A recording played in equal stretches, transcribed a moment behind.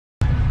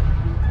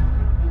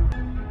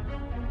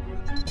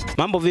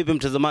Mambo vipi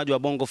mtazamaji wa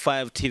Bongo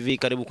 5 TV,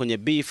 karibu kwenye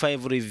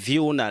B5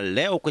 review, na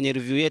leo kwenye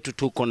review yetu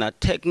tuko na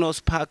TECNO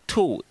SPARK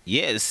 2.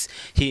 Yes,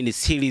 hii ni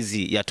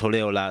series ya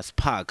toleo la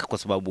Spark kwa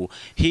sababu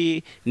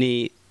hii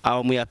ni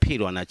awamu ya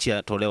pili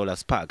wanaachia toleo la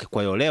Spark.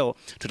 Kwa hiyo leo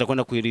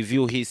tutakwenda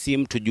kuireview hii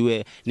simu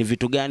tujue ni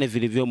vitu gani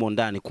vilivyomo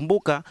ndani.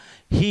 Kumbuka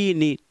hii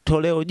ni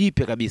toleo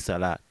jipya kabisa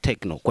la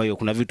Tecno. Kwa hiyo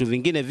kuna vitu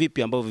vingine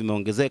vipi ambavyo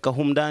vimeongezeka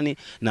humu ndani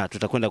na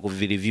tutakwenda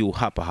kuvireview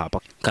hapa.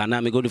 Kaa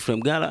nami Godfrey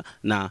Mgala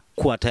na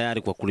kuwa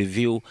tayari kwa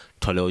kureview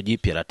toleo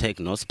jipya la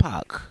TECNO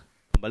SPARK.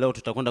 Leo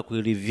tutakwenda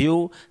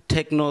kuireview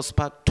TECNO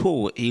SPARK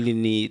 2. Ili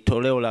ni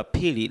toleo la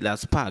pili la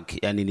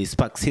Spark, yani ni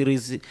Spark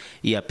series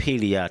ya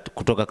pili ya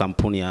kutoka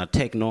kampuni ya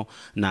Tecno,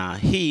 na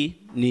hii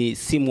ni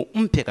simu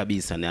mpya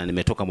kabisa na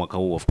nimetoka mwaka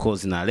huu of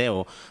course, na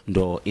leo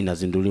ndo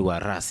inazinduliwa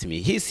rasmi.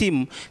 Hii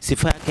simu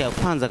sifa yake ya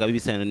kwanza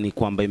kabisa ni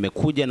kwamba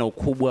imekuja na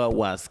ukubwa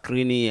wa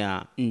skrini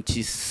ya inchi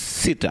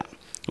 6.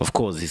 Of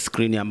course,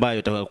 screen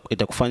ambayo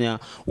itakufanya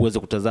uweze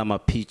kutazama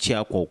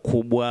picha kwa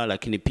ukubwa,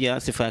 lakini pia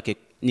sifa yake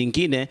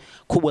nyingine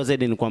kubwa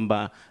zaidi ni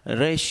kwamba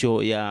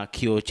ratio ya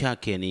kioo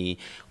chake ni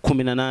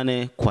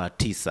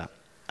 18:9,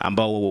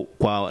 ambao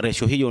kwa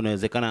ratio hiyo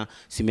unawezekana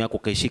simu yako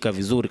kaishika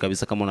vizuri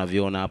kabisa kama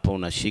unavyoona hapa,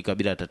 unashika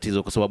bila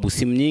tatizo, kwa sababu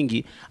simu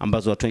nyingi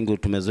ambazo watu wengi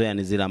tumezoea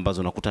ni zile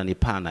ambazo unakuta ni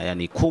pana,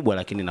 yani kubwa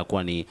lakini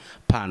inakuwa ni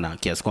pana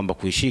kiasi kwamba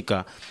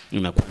kuishika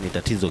inakuwa ni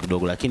tatizo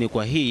kidogo. Lakini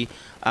kwa hii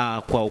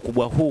kwa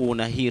ukubwa huu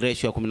na hii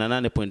ratio ya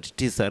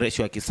 18:9,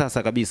 ratio ya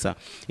kisasa kabisa,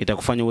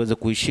 itakufanya uweze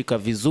kuishika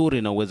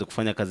vizuri na uweze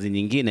kufanya kazi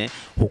nyingine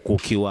huku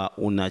ukiwa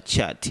una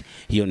chat.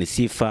 Hiyo ni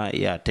sifa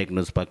ya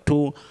TECNO SPARK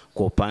 2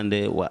 kwa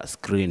upande wa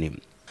screen.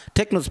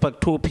 TECNO SPARK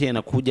 2 pia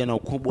inakuja na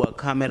ukubwa wa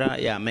kamera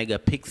ya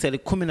megapixel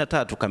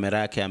 13 kamera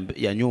yake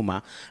ya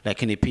nyuma,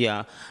 lakini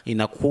pia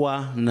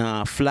inakuwa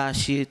na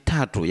flash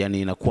 3,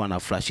 yani inakuwa na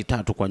flash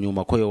 3 kwa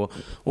nyuma. Kwa hiyo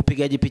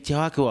upigaji picha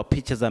wake wa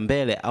picha za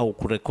mbele au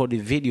kurekodi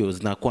videos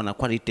zinakuwa na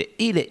quality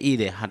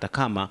ile hata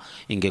kama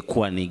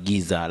ingekuwa ni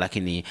giza.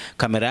 Lakini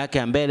kamera yake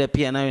ya mbele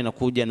pia nayo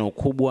inakuja na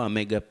ukubwa wa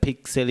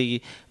megapixel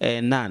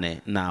 8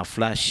 na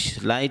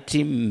flashlight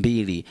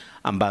 2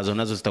 ambazo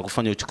nazo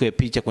zitakufanya uchukue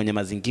picha kwenye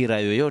mazingira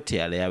yoyote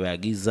yale, yawe ya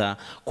giza,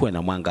 kuwe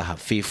na mwanga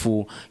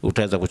hafifu,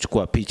 utaweza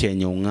kuchukua picha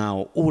yenye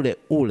ung'ao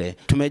ule.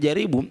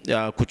 Tumejaribu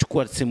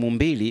kuchukua simu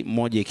mbili,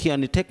 moja ikiwa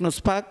ni TECNO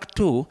SPARK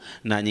 2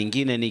 na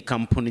nyingine ni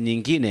kampuni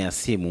nyingine ya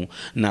simu,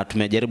 na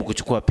tumejaribu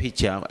kuchukua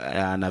picha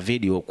na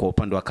video kwa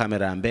upande wa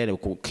kamera ya mbele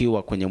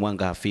ukiwa kwenye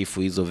mwanga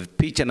hafifu. Hizo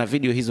picha na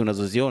video hizo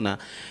unazoziona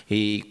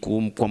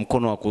kwa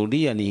mkono wa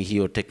kulia ni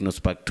hiyo TECNO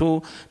SPARK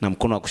 2 na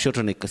mkono wa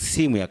kushoto ni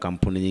simu ya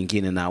kampuni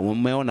nyingine, na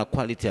umeona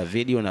quality ya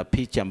video na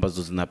picha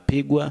ambazo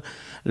zinapigwa.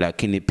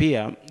 Lakini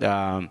pia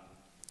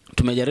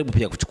tumejaribu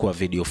pia kuchukua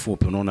video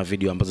fupi. Unaona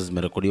video ambazo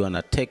zimerekodiwa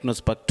na TECNO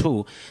SPARK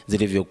 2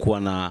 zilivyokuwa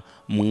na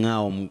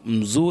mng'ao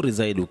mzuri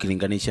zaidi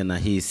ukilinganisha na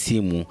hii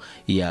simu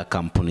ya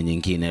kampuni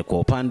nyingine. Kwa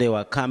upande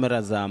wa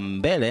kamera za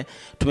mbele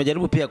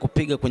tumejaribu pia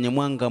kupiga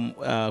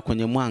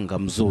kwenye mwanga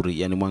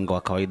mzuri, yani mwanga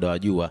wa kawaida wa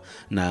jua,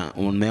 na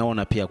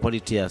umeona pia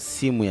quality ya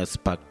simu ya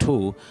SPARK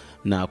 2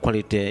 na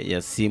quality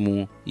ya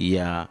simu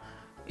ya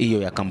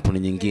hiyo ya kampuni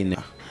nyingine.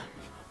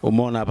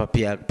 Umeona hapa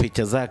pia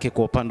picha zake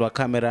kwa upande wa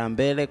kamera ya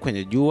mbele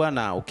kwenye jua,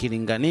 na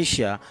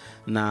ukilinganisha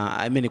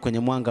na kwenye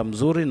mwanga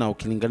mzuri, na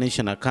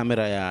ukilinganisha na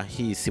kamera ya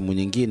hii simu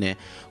nyingine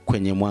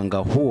kwenye mwanga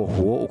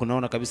huo,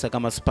 unaona kabisa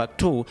kama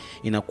SPARK 2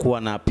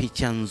 inakuwa na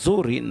picha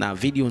nzuri na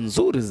video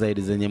nzuri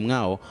zaidi zenye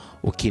mng'ao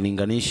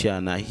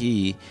ukilinganisha na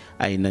hii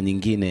aina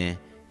nyingine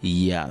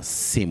ya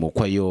simu.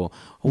 Kwa hiyo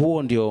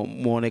huo ndio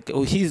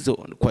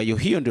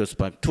hiyo ndio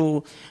SPARK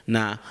 2,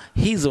 na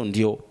hizo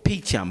ndio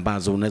picha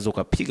ambazo unaweza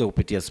ukapiga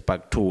kupitia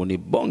SPARK 2. Ni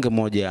bonge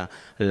moja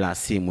la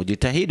simu.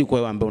 Jitahidi kwa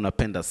wewe ambaye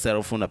unapenda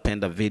selfie,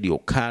 unapenda video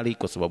kali,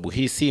 kwa sababu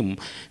hii simu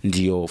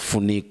ndio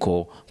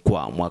funiko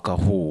kwa mwaka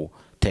huu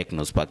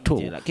TECNO SPARK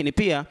 2. Lakini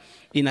pia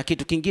ina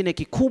kitu kingine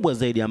kikubwa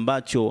zaidi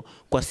ambacho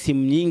kwa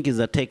simu nyingi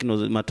za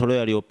Tecno matoleo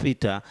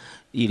yaliyopita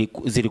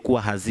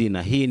zilikuwa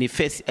hazina. Hii ni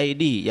Face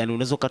ID, yani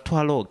unaweza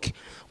kutoa lock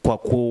kwa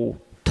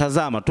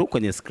kutazama tu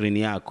kwenye screen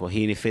yako.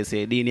 Hii ni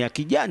Face ID, ni ya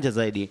kijanja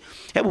zaidi.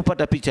 Hebu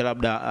pata picha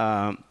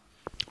labda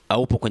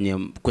upo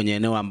kwenye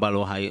eneo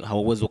ambalo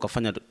hauwezi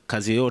ukafanya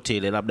kazi yoyote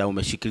ile, labda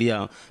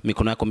umeshikilia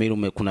mikono yako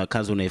miwili, kuna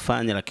kazi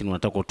unaifanya lakini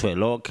unataka utoe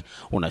lock,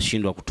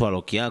 unashindwa kutoa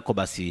lock yako,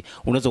 basi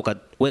unaweza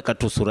ukaweka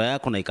tu sura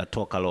yako na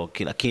ikatoka lock.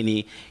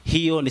 Lakini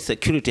hiyo ni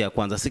security ya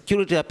kwanza.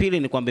 Security ya pili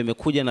ni kwamba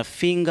imekuja na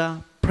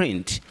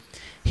fingerprint.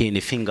 Hii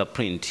ni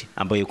fingerprint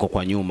ambayo iko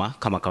kwa nyuma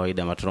kama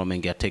kawaida, matoleo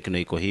mengi ya Tecno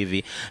iko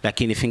hivi,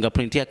 lakini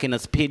fingerprint yake ina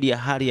speed ya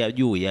hali ya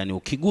juu, yani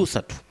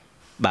ukigusa tu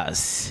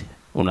basi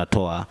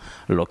unatoa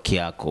lock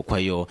yako. Kwa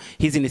hiyo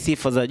hizi ni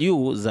sifa za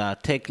juu za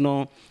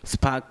TECNO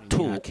SPARK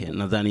 2.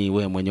 Nadhani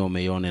wewe mwenyewe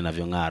umeiona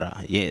inavyong'ara.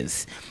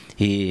 Yes.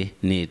 Hii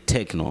ni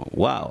Tecno.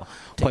 Wow.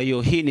 Kwa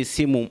hiyo hii ni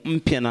simu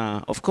mpya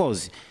na of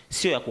course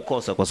sio ya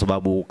kukosa kwa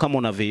sababu kama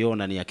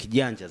unavyoiona ni ya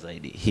kijanja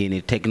zaidi. Hii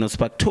ni Tecno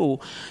Spark 2.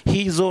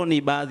 Hizo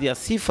ni baadhi ya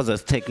sifa za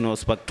Tecno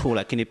Spark 2,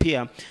 lakini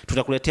pia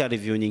tutakuletea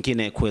review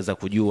nyingine kuweza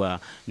kujua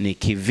ni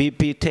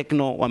kivipi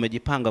Tecno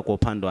wamejipanga kwa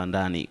upande wa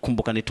ndani.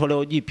 Kumbuka ni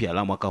toleo jipya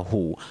la mwaka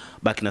huu.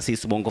 Baki na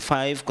sisi Bongo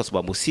 5 kwa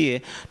sababu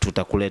sie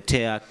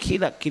tutakuletea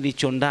kila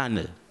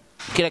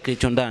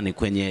kilicho ndani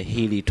kwenye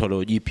hili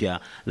toleo jipya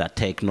la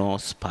Tecno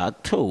Spark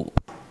 2.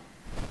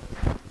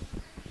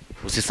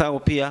 Usisahau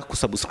pia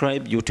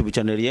kusubscribe YouTube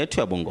channel yetu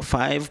ya Bongo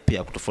 5,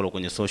 pia kutufollow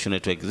kwenye social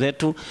network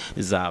zetu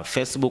za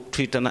Facebook,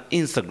 Twitter na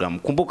Instagram.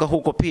 Kumbuka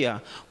huko pia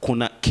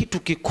kuna kitu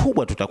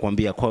kikubwa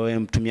tutakwambia kwa wewe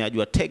mtumiaji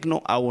wa Tecno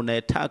au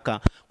unayetaka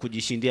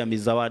kujishindia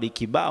mizawadi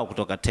kibao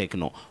kutoka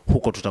Tecno.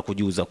 Huko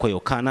tutakujuza. Kwa hiyo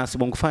kaa nasi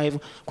Bongo 5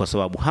 kwa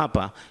sababu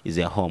hapa is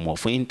a home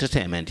of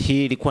entertainment.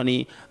 Hii ilikuwa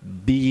ni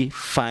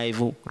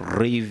B5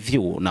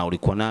 review na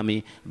ulikuwa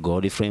nami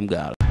Godfrey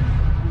Mgala.